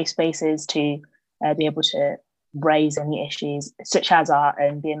having safe spaces to be able to raise any issues, such as our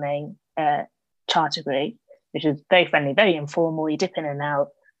own BMA charter group, which is very friendly, very informal. You dip in and out.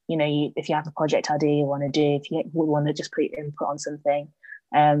 If you have a project idea you want to do, if you want to just put your input on something,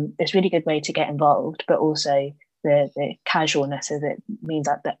 it's a really good way to get involved. But also the casualness of it means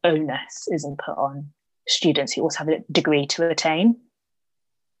that the onus isn't put on students who also have a degree to attain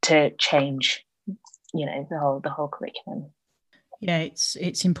to change, the whole curriculum. Yeah,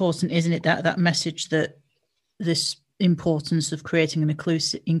 it's important, isn't it? That message that this importance of creating an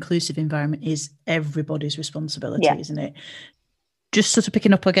inclusive environment is everybody's responsibility, isn't it? Just sort of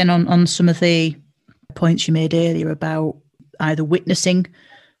picking up again on some of the points you made earlier about either witnessing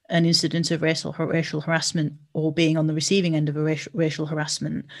an incident of racial harassment or being on the receiving end of a racial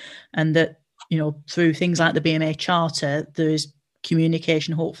harassment, and that, you know, through things like the BMA Charter, there is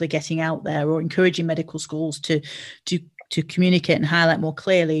communication hopefully getting out there, or encouraging medical schools to communicate and highlight more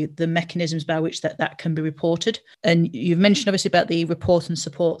clearly the mechanisms by which that can be reported. And you've mentioned obviously about the report and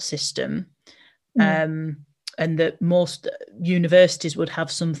support system, and that most universities would have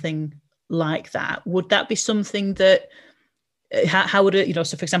something like that. Would that be something that, how would it, you know,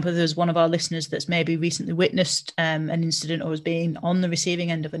 so for example, if there's one of our listeners that's maybe recently witnessed an incident or was being on the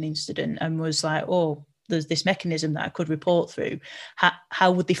receiving end of an incident and was like, oh, there's this mechanism that I could report through,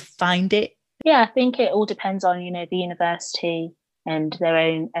 how would they find it? Yeah, I think it all depends on, you know, the university and their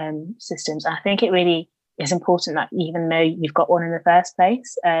own systems. I think it really is important that even though you've got one in the first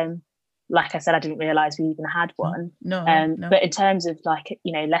place, like I said, I didn't realise we even had one. No. But in terms of, like,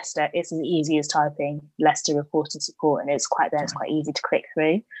 you know, Leicester, it's as easy as typing Leicester report and support, and it's quite there. It's quite easy to click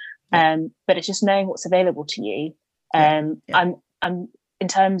through. But it's just knowing what's available to you. I'm in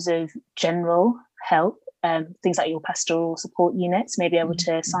terms of general help, things like your pastoral support units may be able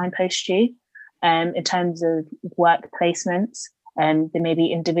to signpost you. In terms of work placements, there may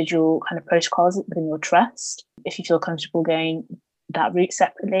be individual kind of protocols within your trust if you feel comfortable going that route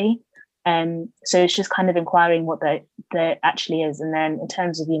separately. So it's just kind of inquiring what there actually is, and then in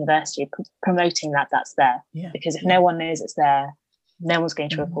terms of university, promoting that's there. Because if no one knows it's there, no one's going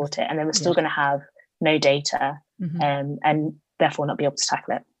to report it, and then we're still going to have no data, and therefore not be able to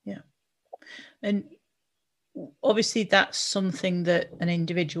tackle it. And obviously that's something that an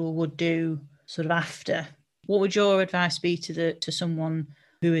individual would do sort of after. What would your advice be to someone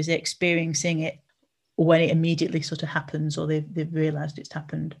who is experiencing it when it immediately sort of happens, or they've realised it's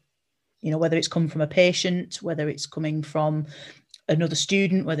happened? You know, whether it's come from a patient, whether it's coming from another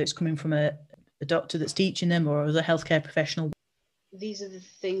student, whether it's coming from a doctor that's teaching them, or other healthcare professional. These are the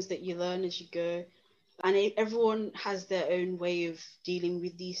things that you learn as you go. And everyone has their own way of dealing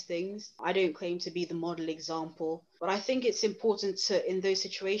with these things. I don't claim to be the model example, but I think it's important to, in those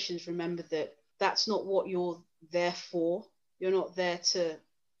situations, remember that that's not what you're there for. You're not there to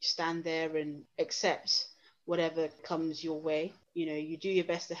stand there and accept whatever comes your way. You know, you do your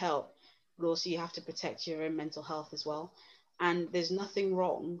best to help, but also you have to protect your own mental health as well. And there's nothing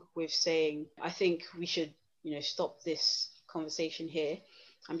wrong with saying, I think we should, you know, stop this conversation here.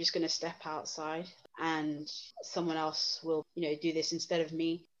 I'm just going to step outside and someone else will, you know, do this instead of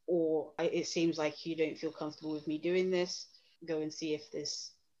me. Or it seems like you don't feel comfortable with me doing this. Go and see if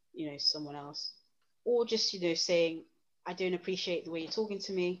there's, you know, someone else. Or just, you know, saying, I don't appreciate the way you're talking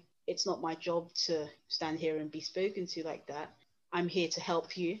to me. It's not my job to stand here and be spoken to like that. I'm here to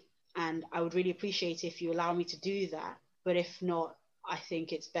help you. And I would really appreciate if you allow me to do that. But if not, I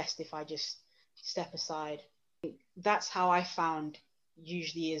think it's best if I just step aside. That's how I found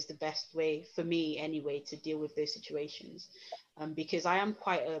usually is the best way for me anyway to deal with those situations, because I am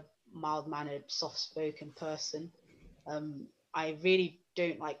quite a mild-mannered, soft-spoken person. I really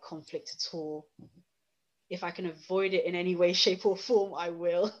don't like conflict at all. If I can avoid it in any way, shape or form, I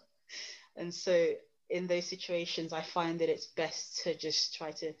will. And so in those situations, I find that it's best to just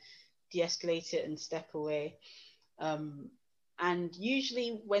try to de-escalate it and step away. And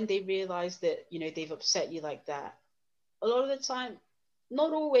usually when they realize that, you know, they've upset you like that, a lot of the time,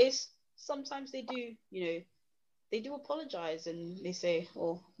 not always, sometimes they do, you know, they do apologize and they say,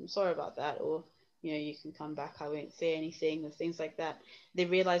 oh, I'm sorry about that. Or, you know, you can come back, I won't say anything, or things like that. They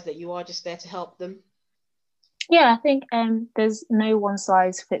realize that you are just there to help them. Yeah, I think there's no one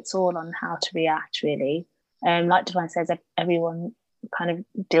size fits all on how to react, really. Like Divine says, everyone kind of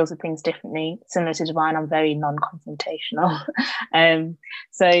deals with things differently. Similar to Divine, I'm very non-confrontational.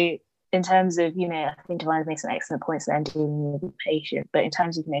 So in terms of, you know, I think Divine's made some excellent points there in dealing with the patient, but in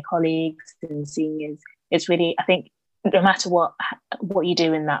terms of, you know, colleagues and seniors, it's really, I think no matter what you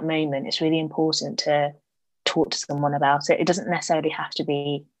do in that moment, it's really important to talk to someone about it. It doesn't necessarily have to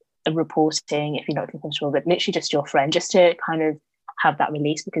be a reporting if you're not comfortable, but literally just your friend, just to kind of have that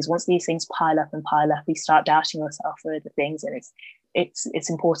release, because once these things pile up, you start doubting yourself for other things, and it's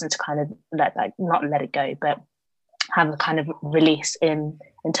important to kind of not let it go, but have a kind of release in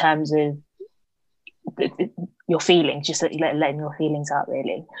terms of your feelings, just letting your feelings out,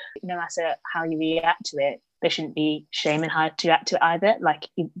 really. No matter how you react to it, there shouldn't be shame in how to react to it either. Like,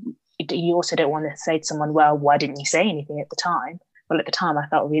 you also don't want to say to someone, well, why didn't you say anything at the time? Well, at the time I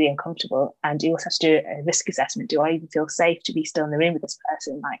felt really uncomfortable. And you also have to do a risk assessment. Do I even feel safe to be still in the room with this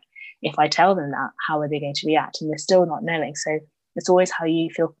person? Like, if I tell them that, how are they going to react? And they're still not knowing. So it's always how you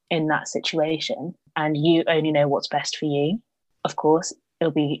feel in that situation, and you only know what's best for you. Of course,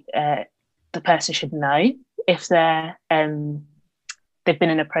 it'll be the person should know if they've been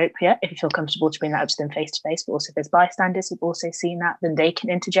inappropriate, if you feel comfortable to bring that up to them face to face. But also if there's bystanders who've also seen that, then they can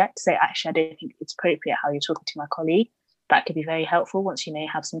interject to say, actually, I don't think it's appropriate how you're talking to my colleague. That could be very helpful once you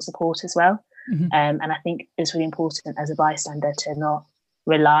have some support as well. And I think it's really important as a bystander to not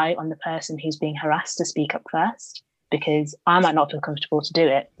rely on the person who's being harassed to speak up first, because I might not feel comfortable to do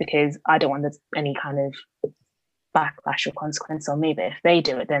it because I don't want any kind of backlash or consequence on me. But if they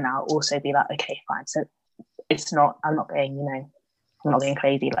do it, then I'll also be like, okay, fine. So I'm not going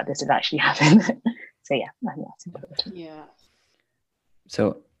crazy, like this did actually happen. So yeah, I think that's important. Yeah.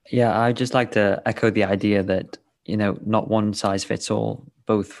 So yeah, I'd just like to echo the idea that, not one size fits all,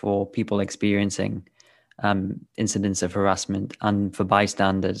 both for people experiencing incidents of harassment and for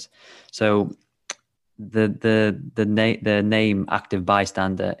bystanders. So the name active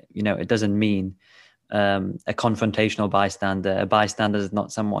bystander, it doesn't mean a confrontational bystander. A bystander is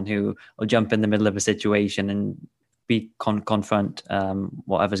not someone who will jump in the middle of a situation and confront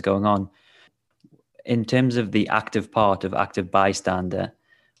whatever's going on. In terms of the active part of active bystander,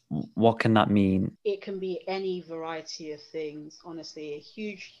 what can that mean? It can be any variety of things, honestly, a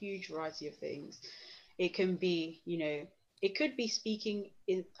huge variety of things. It can be, it could be speaking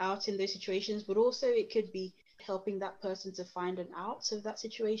out in those situations, but also it could be helping that person to find an out of that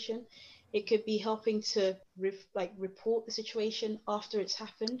situation. It could be helping to report the situation after it's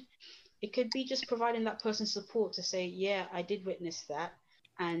happened. It could be just providing that person support to say, yeah, I did witness that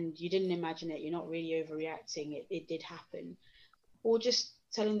and you didn't imagine it. You're not really overreacting. It did happen. Or just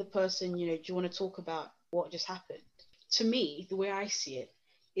telling the person, do you want to talk about what just happened? To me, the way I see it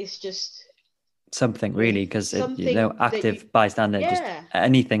is just something really, because active bystander, just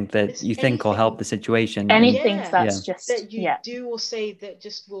anything that you think will help the situation. Anything that's just that you do or say that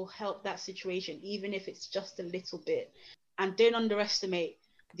just will help that situation, even if it's just a little bit. And don't underestimate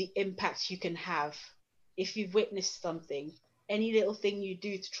the impact you can have if you've witnessed something. Any little thing you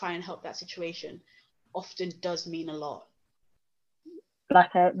do to try and help that situation often does mean a lot.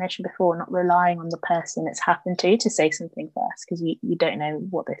 Like I mentioned before, not relying on the person it's happened to say something first, because you don't know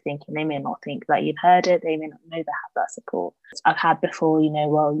what they're thinking. They may not think that you've heard it. They may not know they have that support. I've had before,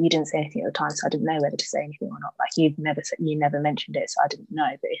 well, you didn't say anything at the time, so I didn't know whether to say anything or not. Like you never mentioned it, so I didn't know.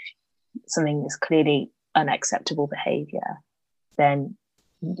 But if something is clearly unacceptable behaviour, then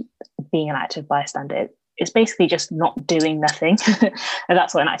being an active bystander is basically just not doing nothing. And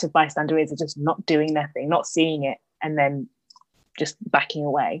that's what an active bystander is. It's just not doing nothing, not seeing it, and then just backing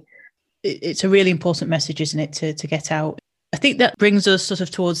away. It's a really important message, isn't it, to get out. I think that brings us sort of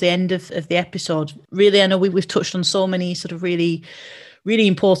towards the end of the episode. Really, I know we've touched on so many sort of really, really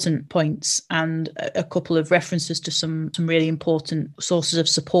important points and a couple of references to some really important sources of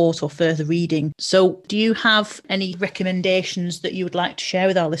support or further reading. So do you have any recommendations that you would like to share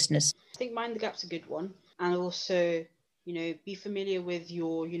with our listeners? I think Mind the Gap's a good one. And also, be familiar with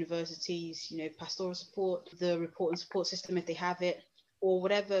your university's, pastoral support, the report and support system if they have it, or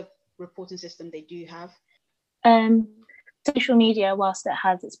whatever reporting system they do have. Social media, whilst it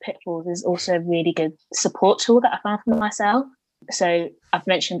has its pitfalls, is also a really good support tool that I found for myself. So I've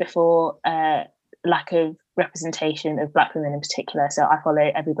mentioned before lack of representation of Black women in particular. So I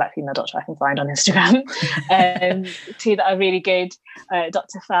follow every Black female doctor I can find on Instagram. Two that are really good,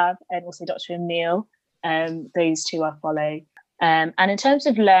 Dr. Fab and also Dr. Emil. Those two I follow. And in terms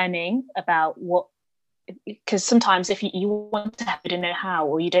of learning about because sometimes if you want to have to know how,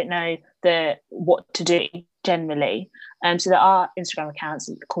 or you don't know what to do generally, so there are Instagram accounts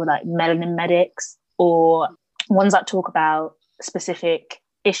called like Melanin Medics, or ones that talk about specific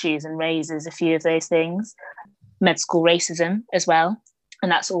issues and raises a few of those things. Med school racism as well.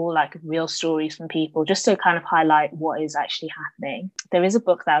 And that's all like real stories from people, just to kind of highlight what is actually happening. There is a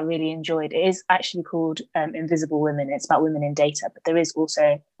book that I really enjoyed. It is actually called Invisible Women. It's about women in data, but there is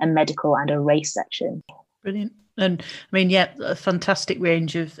also a medical and a race section. Brilliant. And I mean, a fantastic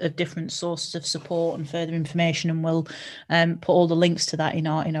range of different sources of support and further information. And we'll put all the links to that in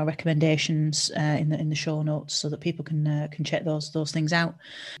our recommendations in the show notes, so that people can check those things out.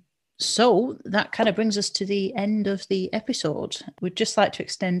 So that kind of brings us to the end of the episode. We'd just like to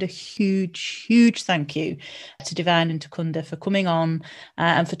extend a huge thank you to Divine and to Kunda for coming on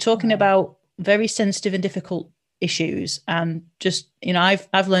and for talking about very sensitive and difficult issues. And just,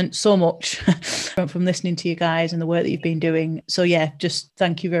 I've learned so much from listening to you guys and the work that you've been doing. So just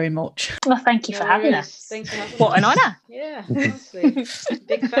thank you very much. Well, thank you for having us. Thanks for having us. What an honour. Yeah, honestly.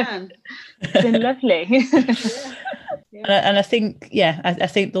 Big fan. It's been lovely. Yeah. And I think, I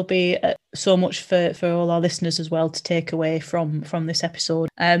think there'll be so much for all our listeners as well to take away from this episode.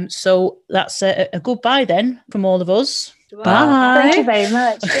 So that's a goodbye then from all of us. Goodbye. Bye. Thank you very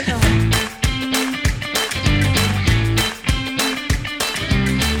much. Goodbye.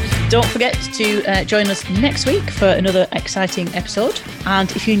 Don't forget to join us next week for another exciting episode.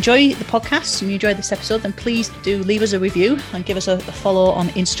 And if you enjoy the podcast and you enjoy this episode, then please do leave us a review and give us a follow on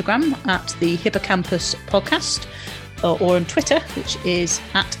Instagram at the Hippocampus Podcast, or on Twitter, which is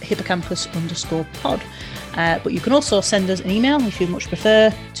at hippocampus_pod. But you can also send us an email if you much prefer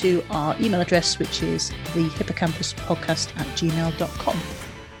to our email address, which is thehippocampus@gmail.com.